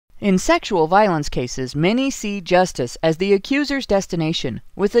In sexual violence cases, many see justice as the accuser's destination,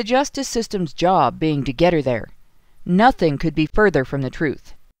 with the justice system's job being to get her there. Nothing could be further from the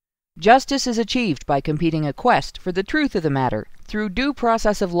truth. Justice is achieved by completing a quest for the truth of the matter through due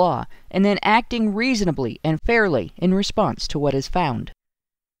process of law, and then acting reasonably and fairly in response to what is found.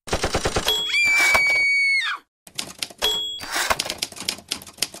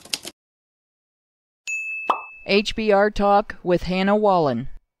 HBR Talk with Hannah Wallen.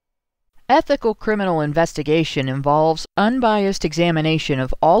 Ethical criminal investigation involves unbiased examination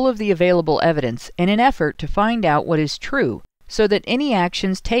of all of the available evidence in an effort to find out what is true, so that any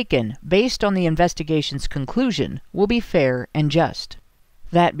actions taken based on the investigation's conclusion will be fair and just.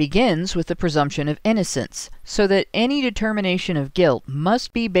 That begins with the presumption of innocence, so that any determination of guilt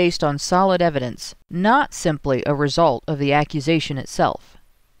must be based on solid evidence, not simply a result of the accusation itself.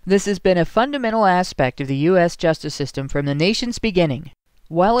 This has been a fundamental aspect of the U.S. justice system from the nation's beginning.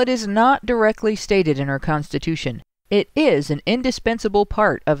 While it is not directly stated in our Constitution, it is an indispensable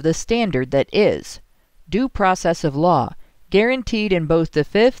part of the standard that is due process of law, guaranteed in both the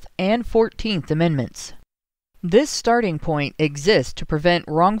 5th and 14th Amendments. This starting point exists to prevent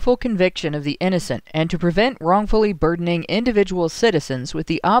wrongful conviction of the innocent and to prevent wrongfully burdening individual citizens with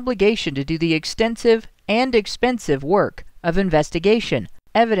the obligation to do the extensive and expensive work of investigation,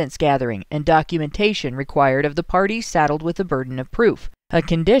 evidence gathering, and documentation required of the parties saddled with the burden of proof, a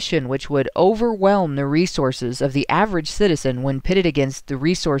condition which would overwhelm the resources of the average citizen when pitted against the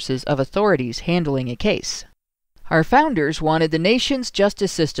resources of authorities handling a case. Our founders wanted the nation's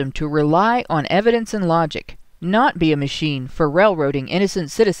justice system to rely on evidence and logic, not be a machine for railroading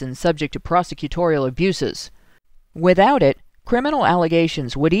innocent citizens subject to prosecutorial abuses. Without it, criminal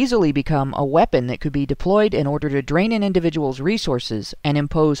allegations would easily become a weapon that could be deployed in order to drain an individual's resources and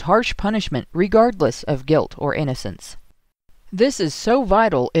impose harsh punishment regardless of guilt or innocence. This is so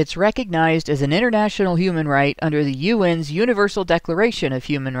vital it's recognized as an international human right under the UN's Universal Declaration of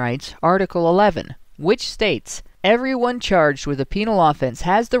Human Rights, Article 11, which states, "Everyone charged with a penal offense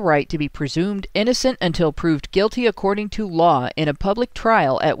has the right to be presumed innocent until proved guilty according to law in a public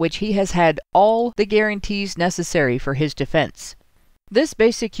trial at which he has had all the guarantees necessary for his defense." This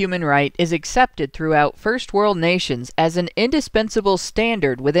basic human right is accepted throughout first world nations as an indispensable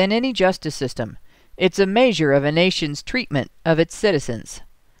standard within any justice system. It's a measure of a nation's treatment of its citizens.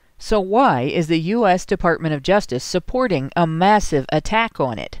 So why is the U.S. Department of Justice supporting a massive attack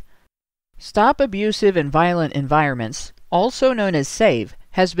on it? Stop Abusive and Violent Environments, also known as SAVE,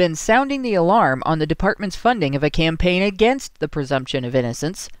 has been sounding the alarm on the department's funding of a campaign against the presumption of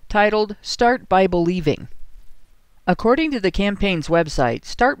innocence, titled Start by Believing. According to the campaign's website,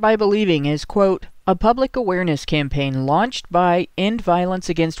 Start by Believing is, quote, a public awareness campaign launched by End Violence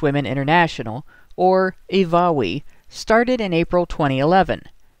Against Women International, or EVAWI, started in April 2011.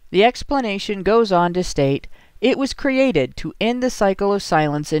 The explanation goes on to state, it was created to end the cycle of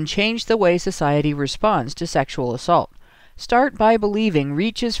silence and change the way society responds to sexual assault. Start by Believing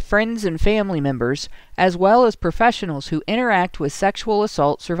reaches friends and family members, as well as professionals who interact with sexual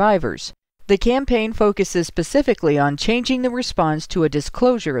assault survivors. The campaign focuses specifically on changing the response to a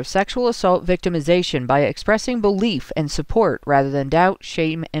disclosure of sexual assault victimization by expressing belief and support rather than doubt,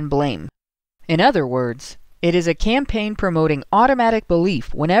 shame, and blame. In other words, it is a campaign promoting automatic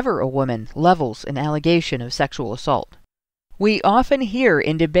belief whenever a woman levels an allegation of sexual assault. We often hear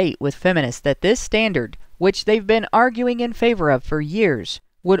in debate with feminists that this standard, which they've been arguing in favor of for years,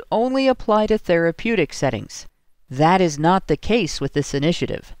 would only apply to therapeutic settings. That is not the case with this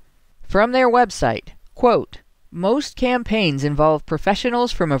initiative. From their website, quote, most campaigns involve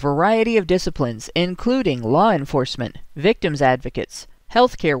professionals from a variety of disciplines, including law enforcement, victims advocates,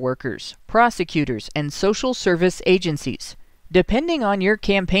 healthcare workers, prosecutors, and social service agencies. Depending on your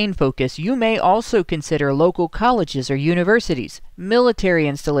campaign focus, you may also consider local colleges or universities, military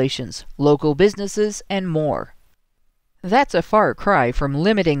installations, local businesses, and more. That's a far cry from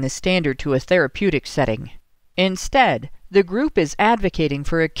limiting the standard to a therapeutic setting. Instead, the group is advocating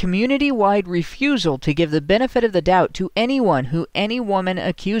for a community-wide refusal to give the benefit of the doubt to anyone who any woman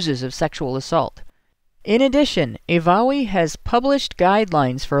accuses of sexual assault. In addition, EVAWI has published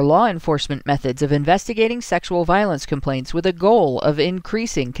guidelines for law enforcement methods of investigating sexual violence complaints with a goal of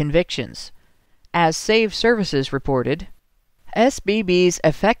increasing convictions. As SAVE Services reported, SBB's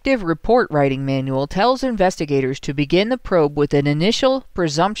effective report writing manual tells investigators to begin the probe with an initial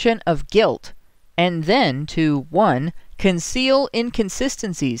presumption of guilt, and then to 1. Conceal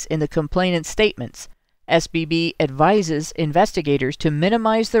inconsistencies in the complainant's statements. SBB advises investigators to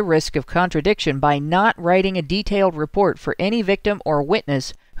minimize the risk of contradiction by not writing a detailed report for any victim or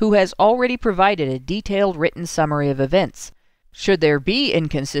witness who has already provided a detailed written summary of events. Should there be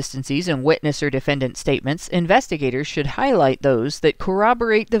inconsistencies in witness or defendant statements, investigators should highlight those that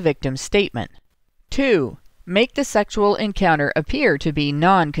corroborate the victim's statement. 2. Make the sexual encounter appear to be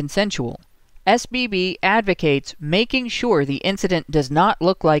non-consensual. SBB advocates making sure the incident does not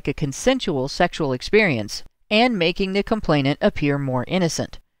look like a consensual sexual experience and making the complainant appear more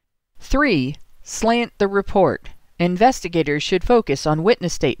innocent. 3. Slant the report. Investigators should focus on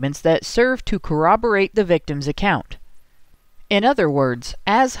witness statements that serve to corroborate the victim's account. In other words,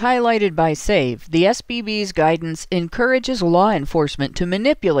 as highlighted by SAVE, the SBB's guidance encourages law enforcement to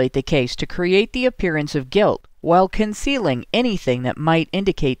manipulate the case to create the appearance of guilt while concealing anything that might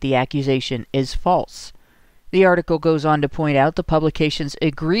indicate the accusation is false. The article goes on to point out the publication's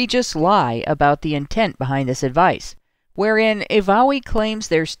egregious lie about the intent behind this advice, wherein EVAWI claims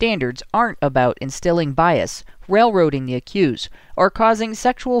their standards aren't about instilling bias, railroading the accused, or causing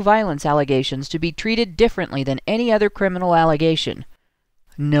sexual violence allegations to be treated differently than any other criminal allegation.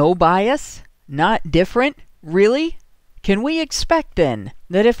 No bias? Not different? Really? Can we expect, then,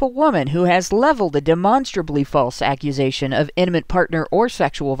 that if a woman who has leveled a demonstrably false accusation of intimate partner or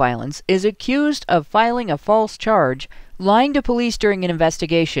sexual violence is accused of filing a false charge, lying to police during an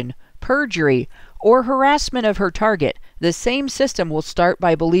investigation, perjury, or harassment of her target, the same system will start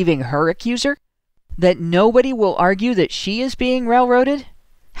by believing her accuser? That nobody will argue that she is being railroaded?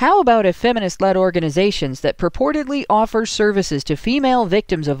 How about if feminist-led organizations that purportedly offer services to female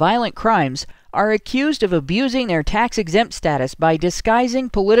victims of violent crimes are accused of abusing their tax-exempt status by disguising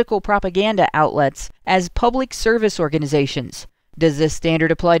political propaganda outlets as public service organizations? Does this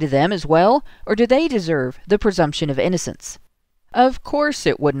standard apply to them as well, or do they deserve the presumption of innocence? Of course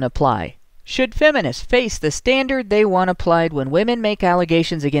it wouldn't apply. Should feminists face the standard they want applied when women make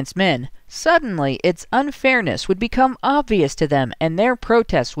allegations against men, suddenly its unfairness would become obvious to them and their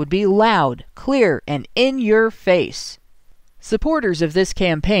protests would be loud, clear, and in your face. Supporters of this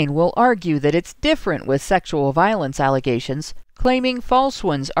campaign will argue that it's different with sexual violence allegations, claiming false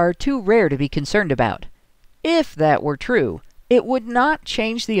ones are too rare to be concerned about. If that were true, it would not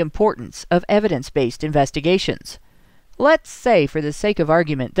change the importance of evidence-based investigations. Let's say, for the sake of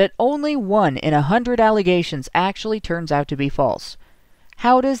argument, that only 1 in 100 allegations actually turns out to be false.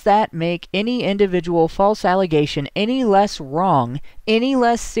 How does that make any individual false allegation any less wrong, any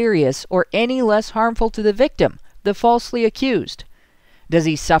less serious, or any less harmful to the victim, the falsely accused? Does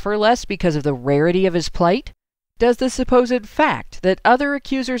he suffer less because of the rarity of his plight? Does the supposed fact that other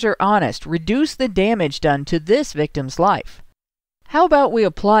accusers are honest reduce the damage done to this victim's life? How about we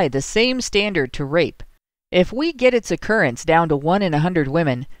apply the same standard to rape? If we get its occurrence down to 1 in 100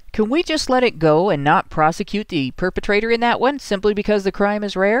 women, can we just let it go and not prosecute the perpetrator in that one simply because the crime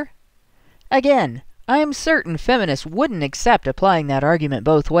is rare? Again, I am certain feminists wouldn't accept applying that argument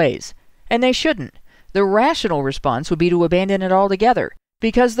both ways, and they shouldn't. The rational response would be to abandon it altogether,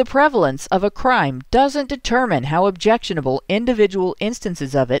 because the prevalence of a crime doesn't determine how objectionable individual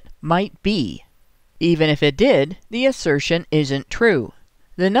instances of it might be. Even if it did, the assertion isn't true.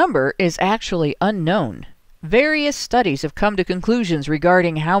 The number is actually unknown. Various studies have come to conclusions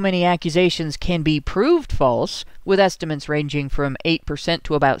regarding how many accusations can be proved false, with estimates ranging from 8%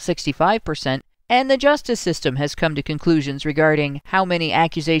 to about 65%, and the justice system has come to conclusions regarding how many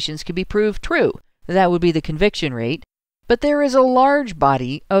accusations can be proved true. That would be the conviction rate. But there is a large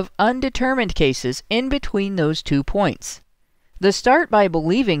body of undetermined cases in between those 2 points. The start by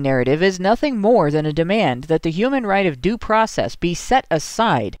believing narrative is nothing more than a demand that the human right of due process be set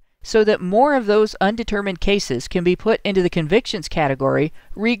aside so that more of those undetermined cases can be put into the convictions category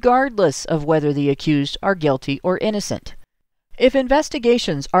regardless of whether the accused are guilty or innocent. If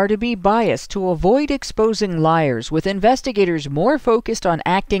investigations are to be biased to avoid exposing liars, with investigators more focused on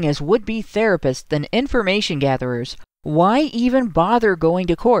acting as would-be therapists than information gatherers, why even bother going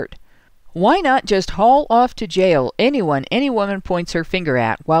to court? Why not just haul off to jail anyone any woman points her finger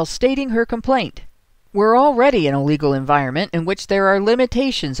at while stating her complaint? We're already in a legal environment in which there are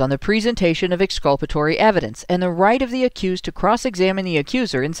limitations on the presentation of exculpatory evidence and the right of the accused to cross-examine the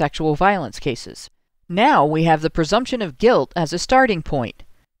accuser in sexual violence cases. Now we have the presumption of guilt as a starting point.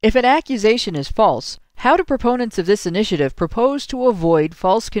 If an accusation is false, how do proponents of this initiative propose to avoid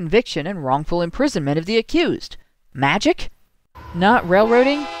false conviction and wrongful imprisonment of the accused? Magic? Not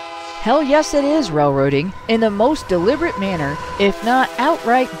railroading? Hell yes, it is railroading, in the most deliberate manner, if not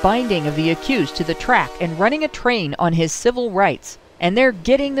outright binding of the accused to the track and running a train on his civil rights. And they're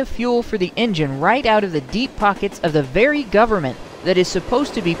getting the fuel for the engine right out of the deep pockets of the very government that is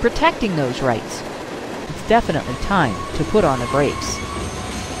supposed to be protecting those rights. It's definitely time to put on the brakes.